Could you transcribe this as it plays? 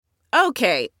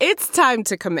Okay, it's time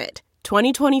to commit.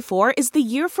 2024 is the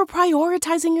year for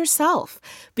prioritizing yourself.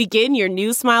 Begin your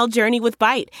new smile journey with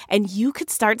Byte, and you could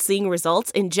start seeing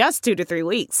results in just 2 to 3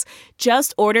 weeks.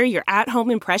 Just order your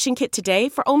at-home impression kit today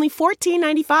for only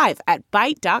 $14.95 at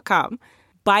Byte.com.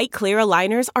 Byte Clear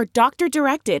aligners are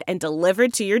doctor-directed and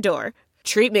delivered to your door.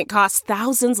 Treatment costs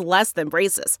thousands less than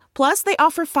braces. Plus, they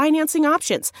offer financing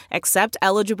options, accept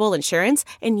eligible insurance,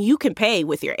 and you can pay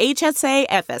with your HSA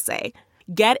FSA.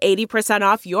 Get 80%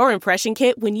 off your impression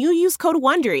kit when you use code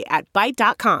WONDERY at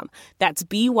Byte.com. That's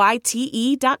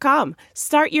BYTE.com.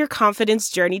 Start your confidence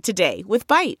journey today with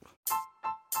Byte.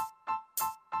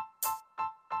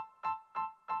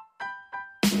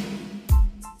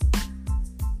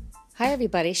 Hi,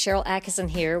 everybody. Sharyl Attkisson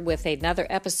here with another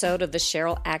episode of the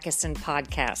Sharyl Attkisson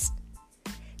Podcast.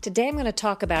 Today, I'm going to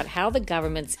talk about how the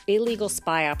government's illegal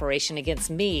spy operation against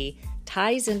me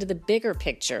ties into the bigger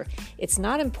picture. It's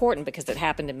not important because it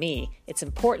happened to me. It's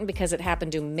important because it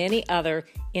happened to many other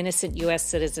innocent U.S.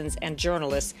 citizens and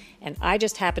journalists, and I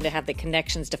just happen to have the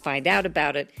connections to find out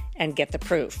about it and get the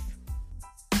proof.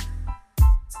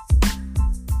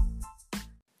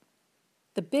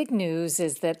 The big news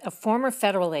is that a former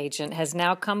federal agent has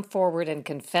now come forward and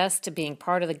confessed to being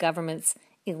part of the government's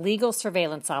illegal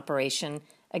surveillance operation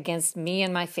against me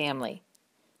and my family.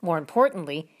 More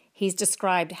importantly, he's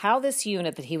described how this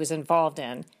unit that he was involved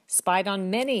in spied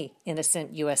on many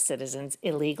innocent U.S. citizens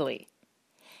illegally.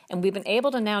 And we've been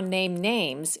able to now name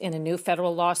names in a new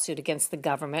federal lawsuit against the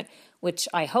government, which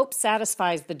I hope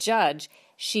satisfies the judge.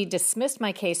 She dismissed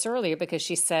my case earlier because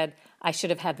she said I should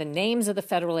have had the names of the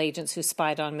federal agents who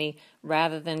spied on me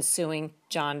rather than suing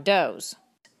John Doe's.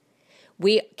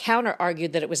 We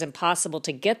counter-argued that it was impossible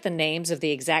to get the names of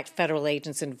the exact federal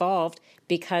agents involved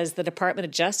because the Department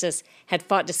of Justice had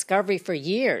fought discovery for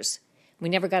years. We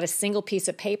never got a single piece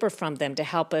of paper from them to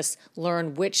help us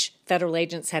learn which federal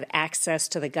agents had access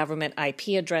to the government IP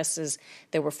addresses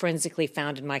that were forensically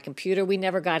found in my computer. We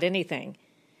never got anything.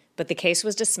 But the case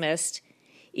was dismissed,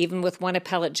 even with one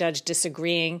appellate judge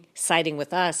disagreeing, siding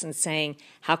with us and saying,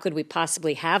 how could we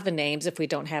possibly have the names if we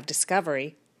don't have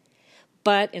discovery?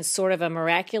 But in sort of a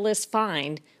miraculous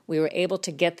find, we were able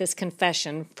to get this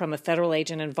confession from a federal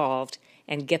agent involved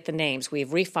and get the names. We've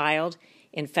refiled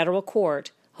in federal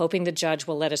court, hoping the judge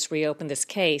will let us reopen this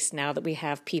case now that we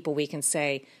have people we can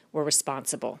say were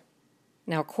responsible.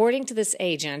 Now, according to this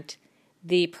agent,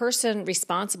 the person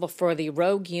responsible for the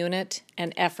rogue unit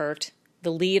and effort,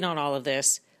 the lead on all of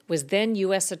this, was then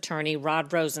U.S. Attorney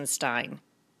Rod Rosenstein.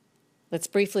 Let's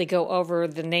briefly go over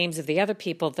the names of the other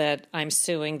people that I'm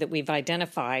suing that we've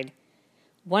identified.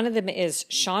 One of them is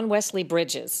Sean Wesley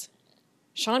Bridges.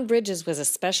 Sean Bridges was a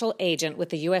special agent with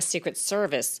the U.S. Secret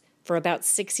Service for about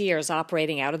 6 years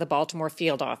operating out of the Baltimore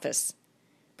field office.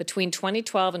 Between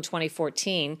 2012 and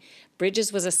 2014,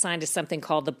 Bridges was assigned to something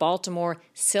called the Baltimore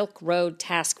Silk Road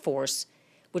Task Force,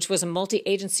 which was a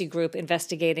multi-agency group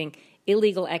investigating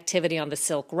illegal activity on the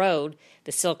Silk Road.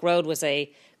 The Silk Road was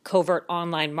a covert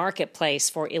online marketplace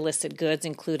for illicit goods,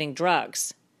 including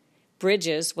drugs.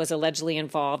 Bridges was allegedly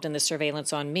involved in the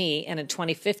surveillance on me, and in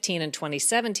 2015 and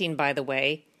 2017, by the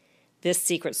way, this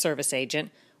Secret Service agent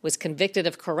was convicted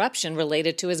of corruption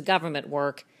related to his government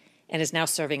work and is now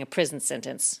serving a prison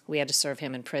sentence. We had to serve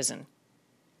him in prison.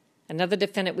 Another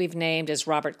defendant we've named is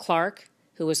Robert Clark,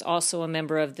 who was also a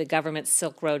member of the government's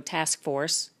Silk Road Task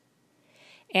Force.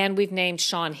 And we've named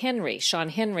Sean Henry. Sean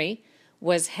Henry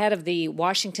was head of the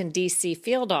Washington, D.C.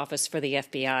 field office for the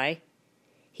FBI.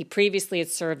 He previously had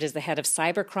served as the head of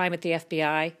cybercrime at the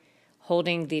FBI,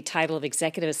 holding the title of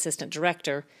Executive Assistant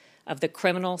Director of the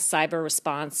Criminal Cyber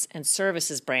Response and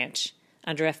Services Branch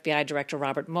under FBI Director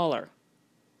Robert Mueller.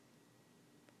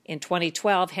 In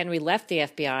 2012, Henry left the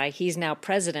FBI. He's now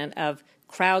president of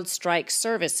CrowdStrike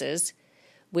Services,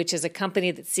 which is a company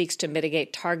that seeks to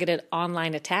mitigate targeted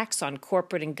online attacks on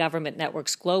corporate and government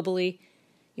networks globally.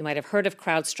 You might have heard of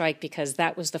CrowdStrike because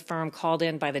that was the firm called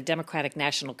in by the Democratic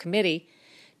National Committee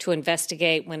to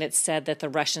investigate when it said that the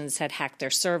Russians had hacked their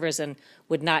servers and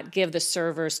would not give the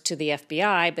servers to the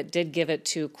FBI, but did give it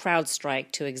to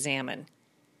CrowdStrike to examine.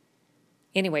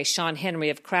 Anyway, Sean Henry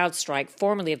of CrowdStrike,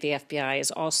 formerly of the FBI,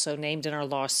 is also named in our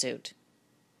lawsuit.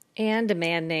 And a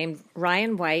man named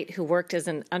Ryan White, who worked as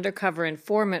an undercover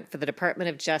informant for the Department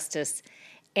of Justice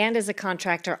and as a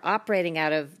contractor operating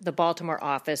out of the Baltimore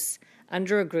office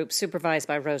under a group supervised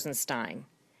by Rosenstein.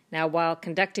 Now, while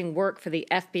conducting work for the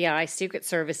FBI, Secret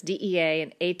Service, DEA,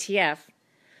 and ATF,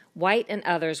 White and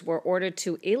others were ordered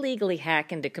to illegally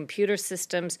hack into computer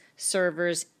systems,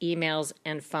 servers, emails,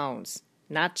 and phones,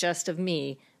 not just of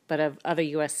me, but of other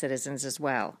U.S. citizens as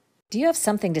well. Do you have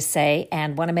something to say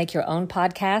and want to make your own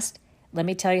podcast? Let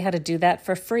me tell you how to do that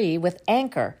for free with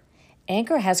Anchor.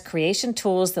 Anchor has creation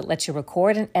tools that let you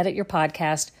record and edit your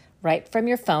podcast right from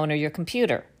your phone or your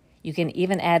computer. You can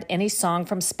even add any song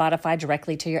from Spotify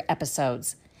directly to your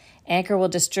episodes. Anchor will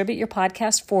distribute your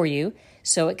podcast for you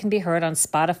so it can be heard on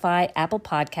Spotify, Apple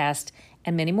Podcast,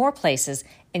 and many more places,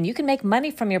 and you can make money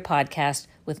from your podcast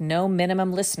with no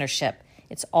minimum listenership.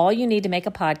 It's all you need to make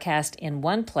a podcast in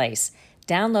one place.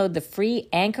 Download the free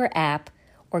Anchor app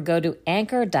or go to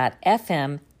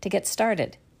anchor.fm to get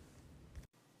started.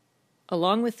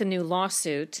 Along with the new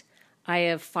lawsuit, I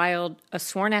have filed a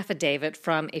sworn affidavit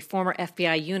from a former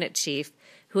FBI unit chief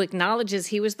who acknowledges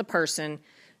he was the person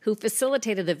who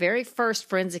facilitated the very first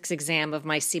forensics exam of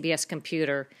my CBS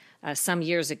computer some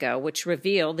years ago, which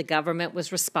revealed the government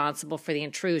was responsible for the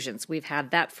intrusions. We've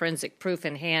had that forensic proof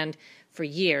in hand for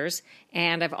years,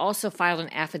 and I've also filed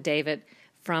an affidavit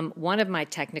from one of my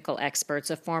technical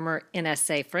experts, a former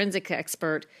NSA forensic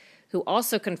expert, who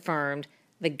also confirmed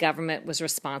the government was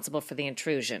responsible for the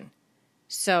intrusion.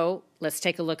 So let's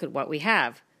take a look at what we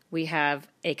have. We have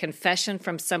a confession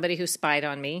from somebody who spied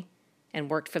on me and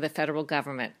worked for the federal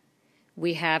government.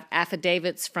 We have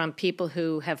affidavits from people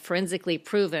who have forensically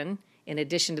proven, in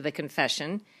addition to the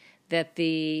confession, that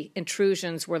the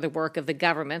intrusions were the work of the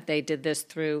government. They did this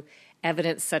through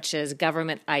evidence such as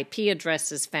government IP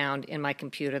addresses found in my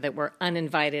computer that were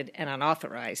uninvited and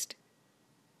unauthorized.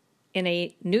 In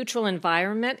a neutral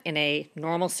environment, in a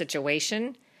normal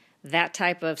situation, that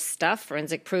type of stuff,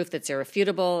 forensic proof that's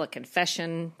irrefutable, a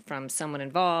confession from someone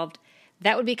involved,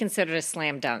 that would be considered a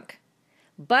slam dunk.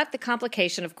 But the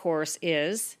complication, of course,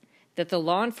 is that the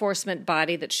law enforcement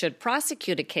body that should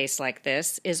prosecute a case like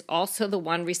this is also the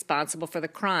one responsible for the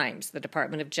crimes, the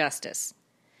Department of Justice.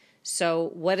 So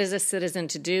what is a citizen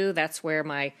to do? That's where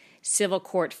my civil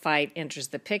court fight enters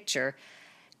the picture.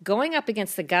 Going up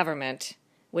against the government,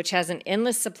 which has an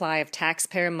endless supply of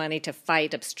taxpayer money to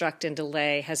fight, obstruct, and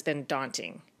delay, has been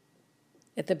daunting.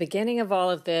 At the beginning of all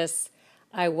of this,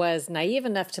 I was naive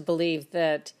enough to believe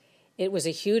that it was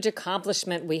a huge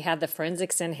accomplishment. We had the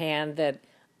forensics in hand that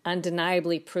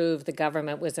undeniably proved the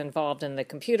government was involved in the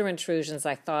computer intrusions.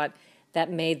 I thought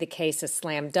that made the case a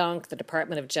slam dunk. The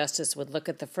Department of Justice would look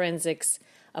at the forensics,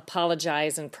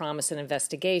 apologize, and promise an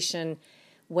investigation.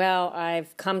 Well,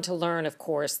 I've come to learn, of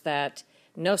course, that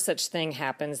no such thing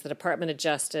happens. The Department of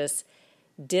Justice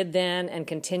did then and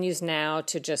continues now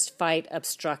to just fight,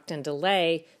 obstruct, and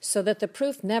delay so that the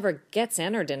proof never gets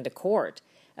entered into court.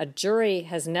 A jury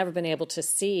has never been able to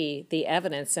see the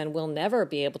evidence and will never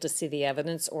be able to see the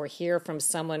evidence or hear from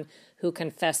someone who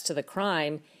confessed to the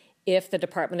crime if the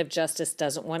Department of Justice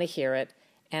doesn't want to hear it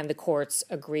and the courts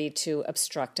agree to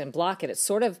obstruct and block it. It's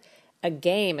sort of a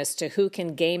game as to who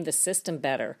can game the system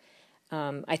better.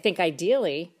 I think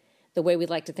ideally, the way we'd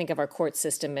like to think of our court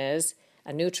system is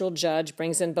a neutral judge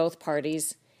brings in both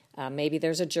parties, maybe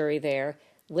there's a jury there,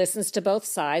 listens to both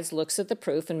sides, looks at the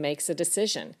proof, and makes a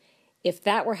decision. If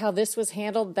that were how this was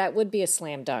handled, that would be a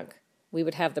slam dunk. We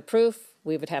would have the proof,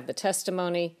 we would have the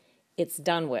testimony, it's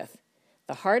done with.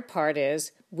 The hard part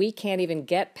is we can't even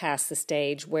get past the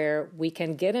stage where we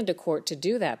can get into court to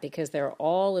do that because there are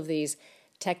all of these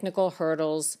technical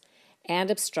hurdles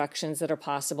and obstructions that are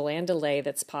possible and delay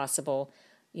that's possible.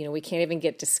 You know, we can't even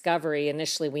get discovery.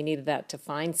 Initially, we needed that to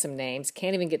find some names.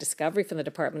 Can't even get discovery from the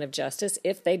Department of Justice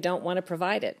if they don't want to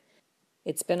provide it.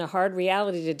 It's been a hard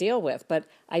reality to deal with, but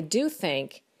I do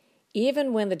think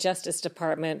even when the Justice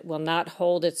Department will not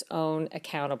hold its own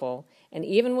accountable, and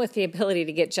even with the ability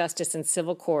to get justice in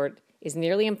civil court is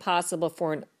nearly impossible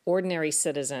for an ordinary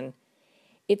citizen,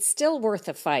 it's still worth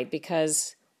a fight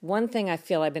because one thing I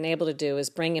feel I've been able to do is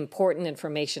bring important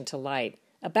information to light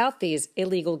about these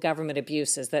illegal government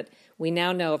abuses that we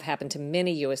now know have happened to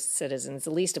many U.S. citizens,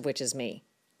 the least of which is me.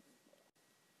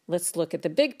 Let's look at the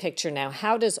big picture now.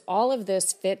 How does all of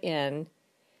this fit in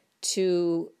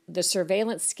to the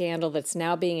surveillance scandal that's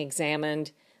now being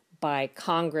examined by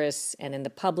Congress and in the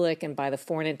public and by the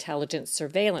Foreign Intelligence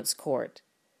Surveillance Court?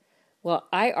 Well,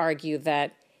 I argue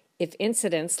that if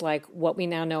incidents like what we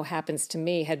now know happens to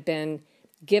me had been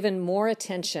given more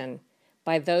attention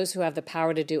by those who have the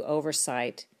power to do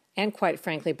oversight, and quite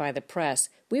frankly by the press,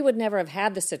 we would never have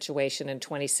had the situation in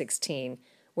 2016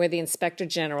 where the Inspector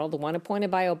General, the one appointed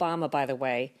by Obama, by the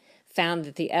way, found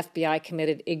that the FBI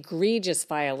committed egregious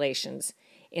violations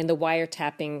in the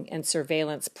wiretapping and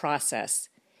surveillance process.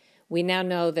 We now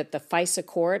know that the FISA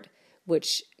court,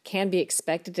 which can be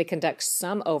expected to conduct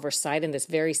some oversight in this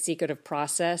very secretive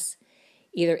process,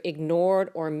 either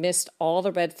ignored or missed all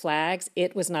the red flags.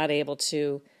 It was not able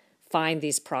to find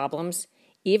these problems.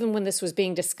 Even when this was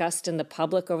being discussed in the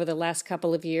public over the last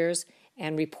couple of years,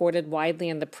 and reported widely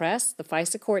in the press. The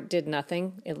FISA court did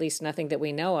nothing, at least nothing that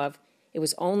we know of. It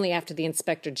was only after the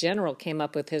Inspector General came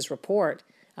up with his report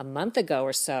a month ago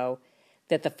or so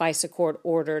that the FISA court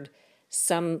ordered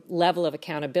some level of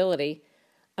accountability.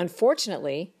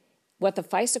 Unfortunately, what the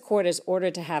FISA court is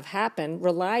ordered to have happen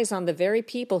relies on the very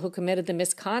people who committed the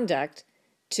misconduct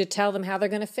to tell them how they're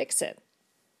going to fix it.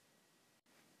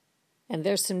 And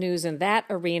there's some news in that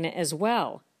arena as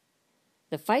well.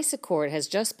 The FISA court has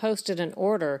just posted an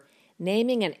order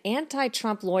naming an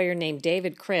anti-Trump lawyer named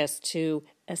David Criss to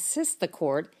assist the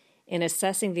court in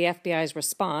assessing the FBI's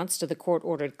response to the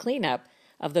court-ordered cleanup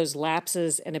of those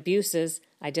lapses and abuses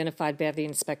identified by the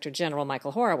Inspector General,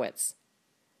 Michael Horowitz.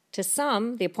 To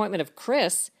some, the appointment of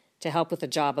Criss to help with the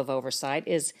job of oversight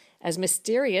is as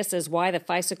mysterious as why the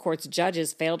FISA court's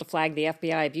judges failed to flag the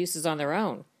FBI abuses on their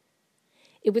own.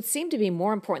 It would seem to be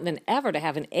more important than ever to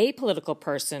have an apolitical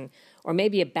person or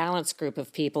maybe a balanced group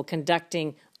of people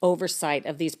conducting oversight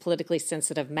of these politically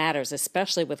sensitive matters,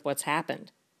 especially with what's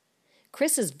happened.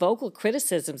 Criss's vocal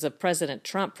criticisms of President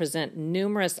Trump present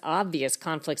numerous obvious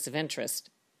conflicts of interest.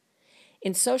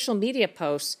 In social media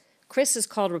posts, Criss has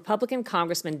called Republican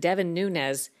Congressman Devin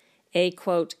Nunes a,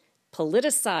 quote,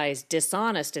 politicized,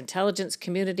 dishonest intelligence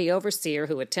community overseer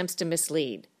who attempts to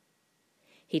mislead.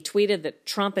 He tweeted that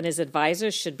Trump and his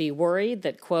advisors should be worried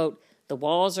that, quote, the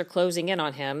walls are closing in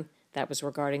on him. That was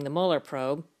regarding the Mueller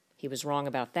probe. He was wrong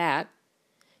about that.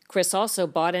 Criss also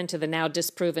bought into the now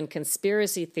disproven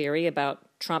conspiracy theory about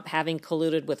Trump having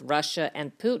colluded with Russia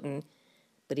and Putin.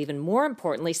 But even more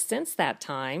importantly, since that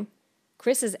time,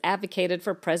 Criss has advocated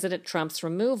for President Trump's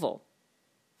removal.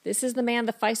 This is the man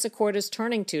the FISA court is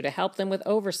turning to help them with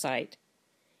oversight.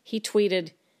 He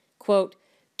tweeted, quote,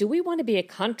 do we want to be a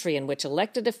country in which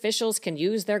elected officials can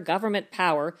use their government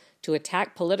power to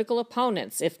attack political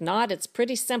opponents? If not, it's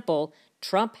pretty simple.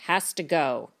 Trump has to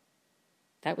go.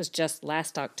 That was just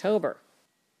last October.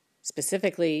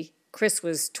 Specifically, Criss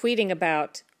was tweeting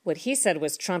about what he said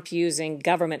was Trump using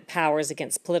government powers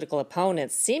against political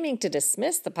opponents, seeming to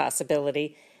dismiss the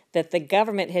possibility that the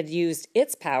government had used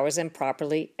its powers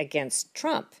improperly against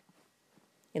Trump.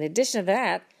 In addition to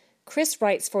that, Criss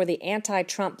writes for the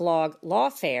anti-Trump blog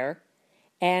Lawfare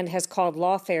and has called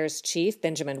Lawfare's chief,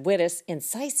 Benjamin Wittes,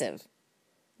 incisive.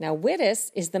 Now,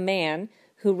 Wittes is the man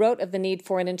who wrote of the need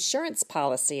for an insurance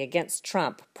policy against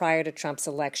Trump prior to Trump's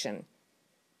election.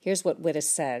 Here's what Wittes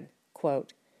said,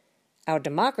 quote, our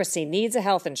democracy needs a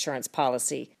health insurance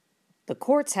policy. The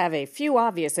courts have a few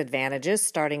obvious advantages,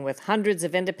 starting with hundreds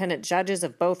of independent judges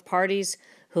of both parties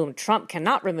whom Trump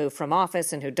cannot remove from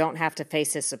office and who don't have to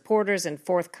face his supporters in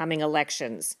forthcoming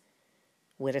elections.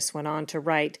 Wittes went on to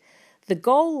write, the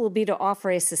goal will be to offer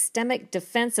a systemic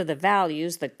defense of the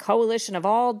values the coalition of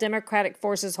all democratic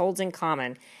forces holds in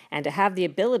common, and to have the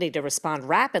ability to respond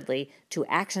rapidly to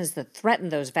actions that threaten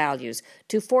those values,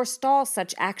 to forestall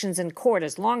such actions in court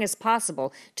as long as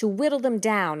possible, to whittle them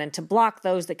down, and to block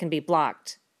those that can be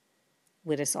blocked.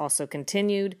 Wittes also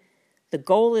continued, the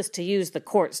goal is to use the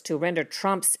courts to render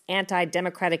Trump's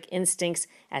anti-democratic instincts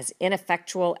as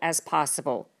ineffectual as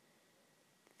possible.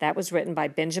 That was written by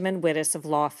Benjamin Wittes of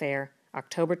Lawfare,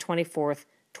 October 24th,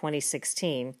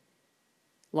 2016.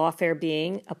 Lawfare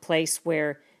being a place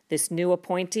where this new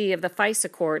appointee of the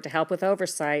FISA court to help with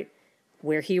oversight,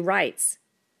 where he writes.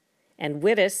 And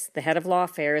Wittes, the head of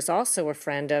Lawfare, is also a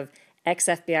friend of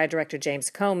ex-FBI Director James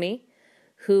Comey,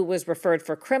 who was referred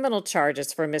for criminal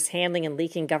charges for mishandling and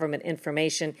leaking government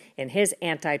information in his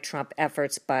anti-Trump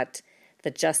efforts, but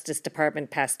the Justice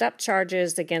Department passed up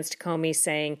charges against Comey,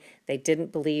 saying they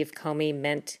didn't believe Comey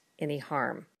meant any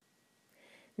harm.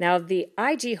 Now, the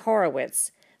IG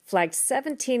Horowitz flagged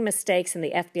 17 mistakes in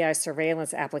the FBI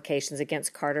surveillance applications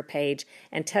against Carter Page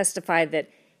and testified that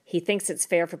he thinks it's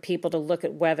fair for people to look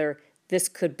at whether this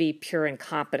could be pure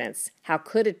incompetence. How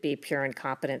could it be pure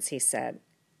incompetence, he said.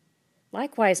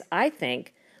 Likewise, I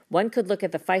think one could look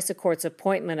at the FISA court's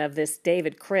appointment of this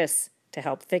David Criss to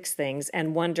help fix things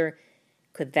and wonder,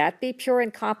 could that be pure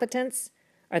incompetence?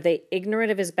 Are they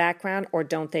ignorant of his background, or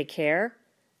don't they care?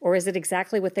 Or is it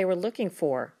exactly what they were looking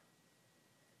for?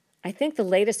 I think the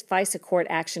latest FISA court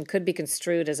action could be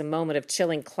construed as a moment of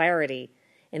chilling clarity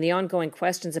in the ongoing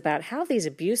questions about how these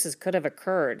abuses could have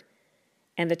occurred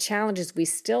and the challenges we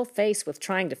still face with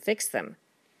trying to fix them.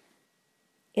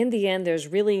 In the end, there's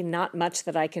really not much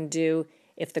that I can do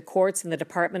if the courts and the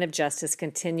Department of Justice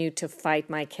continue to fight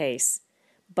my case.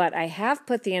 But I have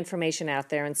put the information out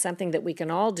there, and something that we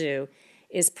can all do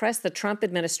is press the Trump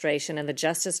administration and the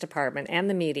Justice Department and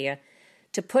the media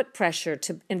to put pressure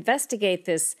to investigate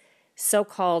this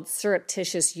so-called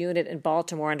surreptitious unit in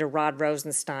Baltimore under Rod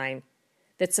Rosenstein.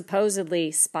 that supposedly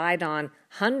spied on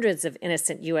hundreds of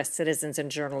innocent U.S. citizens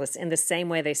and journalists in the same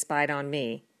way they spied on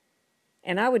me.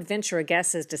 And I would venture a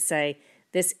guess as to say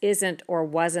this isn't or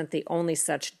wasn't the only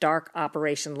such dark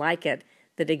operation like it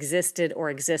that existed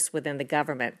or exists within the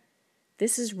government.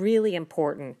 This is really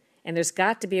important, and there's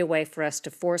got to be a way for us to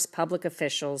force public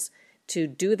officials to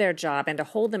do their job and to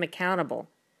hold them accountable.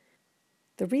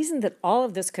 The reason that all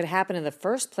of this could happen in the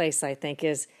first place, I think,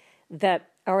 is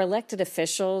that our elected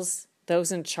officials,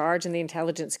 those in charge in the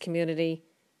intelligence community,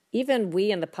 even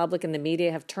we in the public and the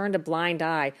media have turned a blind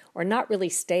eye or not really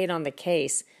stayed on the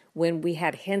case when we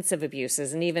had hints of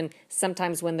abuses, and even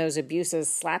sometimes when those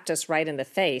abuses slapped us right in the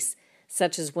face,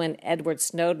 such as when Edward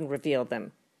Snowden revealed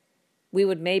them. We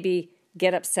would maybe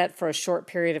get upset for a short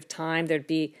period of time. There'd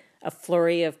be a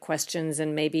flurry of questions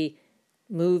and maybe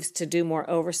moves to do more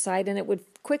oversight, and it would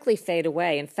quickly fade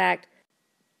away. In fact,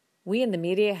 we in the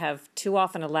media have too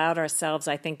often allowed ourselves,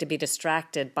 I think, to be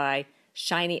distracted by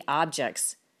shiny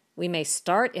objects. We may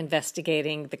start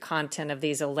investigating the content of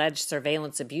these alleged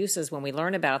surveillance abuses when we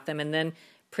learn about them, and then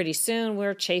pretty soon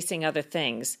we're chasing other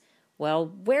things. Well,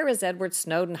 where is Edward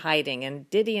Snowden hiding, and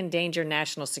did he endanger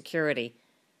national security?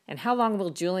 And how long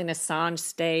will Julian Assange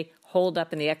stay holed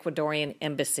up in the Ecuadorian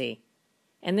embassy?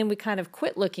 And then we kind of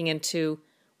quit looking into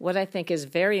what I think is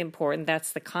very important.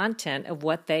 That's the content of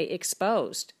what they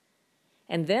exposed.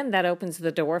 And then that opens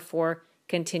the door for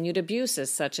continued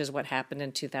abuses, such as what happened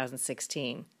in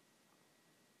 2016.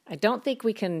 I don't think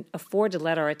we can afford to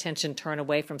let our attention turn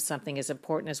away from something as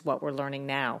important as what we're learning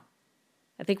now.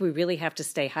 I think we really have to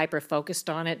stay hyper-focused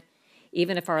on it,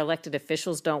 even if our elected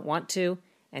officials don't want to,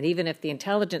 and even if the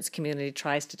intelligence community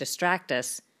tries to distract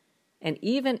us, and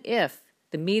even if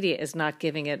the media is not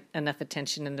giving it enough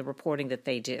attention in the reporting that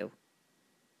they do.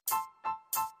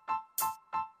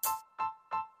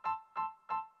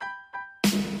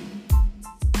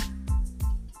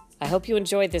 I hope you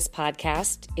enjoyed this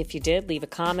podcast. If you did, leave a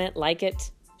comment, like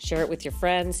it, share it with your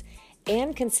friends,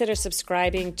 and consider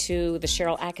subscribing to the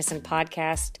Sharyl Attkisson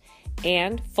podcast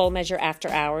and Full Measure After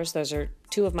Hours. Those are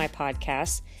two of my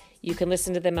podcasts. You can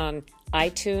listen to them on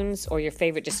iTunes or your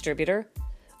favorite distributor,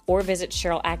 or visit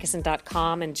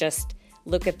SharylAttkisson.com and just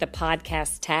look at the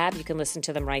podcast tab. You can listen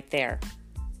to them right there.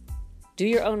 Do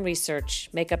your own research,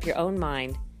 make up your own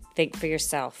mind, think for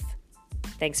yourself.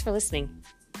 Thanks for listening.